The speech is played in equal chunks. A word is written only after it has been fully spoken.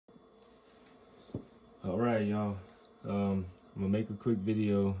All right, y'all. I'm gonna make a quick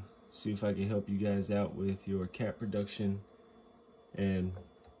video, see if I can help you guys out with your cap production and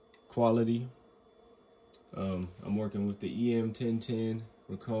quality. I'm working with the EM1010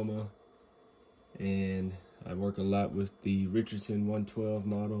 Racoma, and I work a lot with the Richardson 112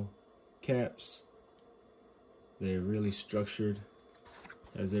 model caps. They're really structured,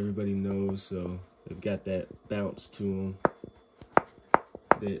 as everybody knows, so they've got that bounce to them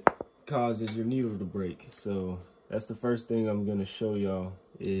that causes your needle to break. So that's the first thing I'm going to show y'all,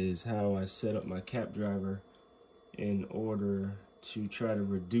 is how I set up my cap driver in order to try to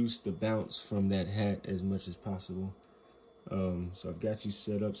reduce the bounce from that hat as much as possible. So I've got you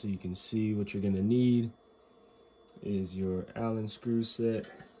set up so you can see what you're going to need is your Allen screw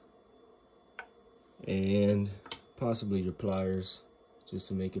set and possibly your pliers, just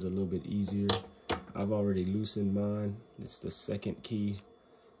to make it a little bit easier. I've already loosened mine. It's the second key.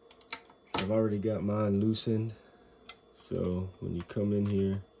 I've already got mine loosened. So when you come in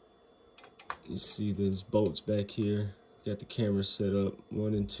here, you see there's bolts back here. Got the camera set up,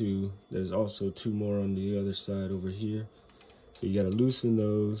 1 and 2. There's also 2 more on the other side over here. So you gotta loosen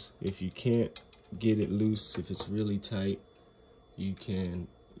those. If you can't get it loose, if it's really tight, you can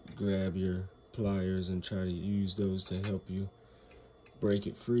grab your pliers and try to use those to help you break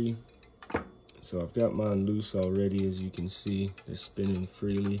it free. So I've got mine loose already, as you can see. They're spinning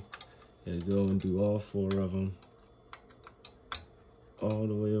freely. You go and do all 4 of them all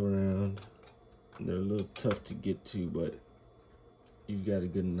the way around. They're a little tough to get to, but you've got a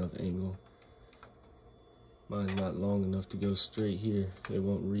good enough angle. Mine's not long enough to go straight here. It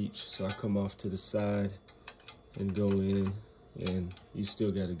won't reach, so I come off to the side and go in, and you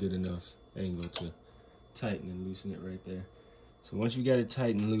still got a good enough angle to tighten and loosen it right there. So once you got it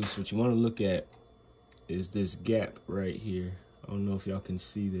tight and loose, what you want to look at is this gap right here. I don't know if y'all can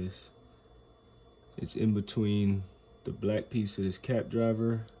see this. It's in between the black piece of this cap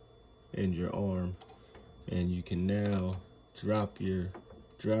driver and your arm, and you can now drop your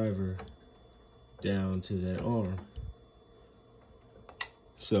driver down to that arm.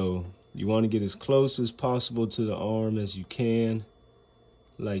 So you want to get as close as possible to the arm as you can,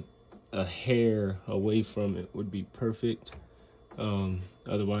 like a hair away from it would be perfect.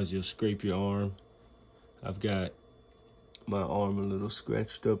 Otherwise you'll scrape your arm. I've got my arm a little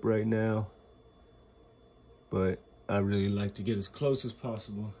scratched up right now, but I really like to get as close as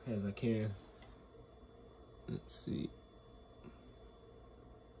possible as I can. Let's see.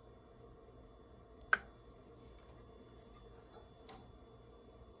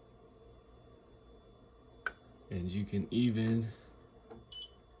 And you can even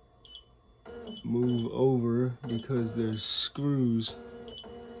move over because there's screws.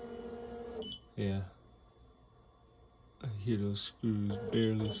 Yeah. I hear those screws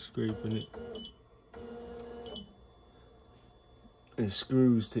barely scraping it. There's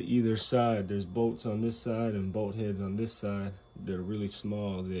screws to either side. There's bolts on this side and bolt heads on this side. They're really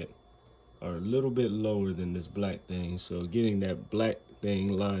small, that are a little bit lower than this black thing. So getting that black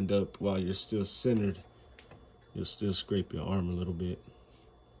thing lined up while you're still centered, you'll still scrape your arm a little bit.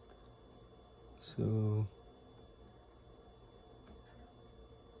 So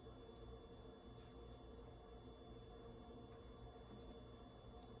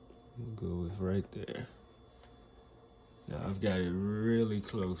we'll go with right there. Now I've got it really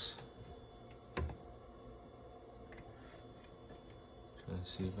close. Trying to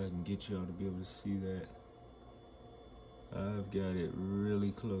see if I can get y'all to be able to see that. I've got it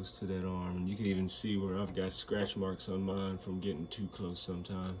really close to that arm, and you can even see where I've got scratch marks on mine from getting too close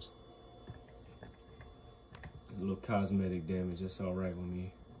sometimes. A little cosmetic damage, that's all right with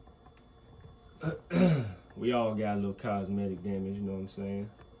me. We all got a little cosmetic damage, you know what I'm saying?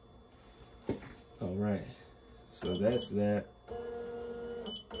 All right, so that's that.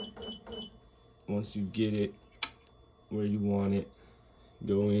 Once you get it where you want it,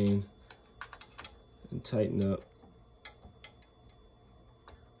 go in and tighten up.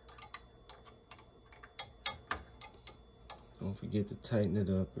 Don't forget to tighten it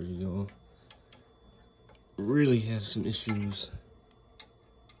up, or you're gonna really have some issues.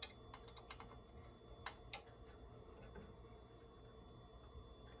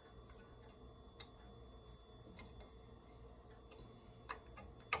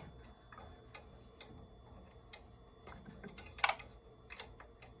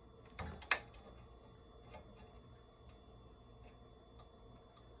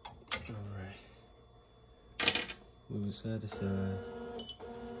 Move it side to side.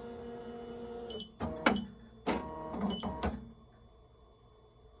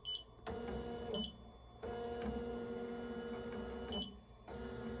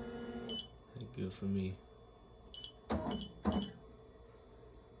 good for me.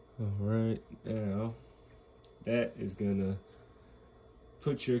 All right, now that is gonna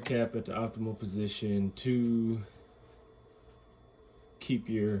put your cap at the optimal position to keep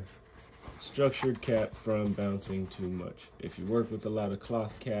your structured cap from bouncing too much. If you work with a lot of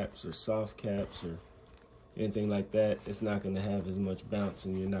cloth caps or soft caps or anything like that, it's not going to have as much bounce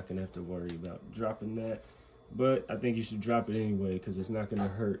and you're not going to have to worry about dropping that. But I think you should drop it anyway because it's not going to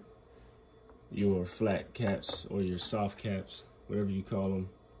hurt your flat caps or your soft caps, whatever you call them.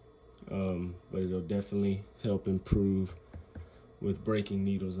 But it'll definitely help improve with breaking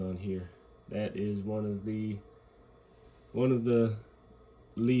needles on here. That is one of the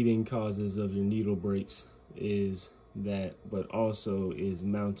leading causes of your needle breaks is that, but also is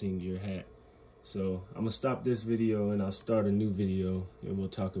mounting your hat. So I'm gonna stop this video and I'll start a new video and we'll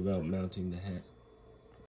talk about mounting the hat.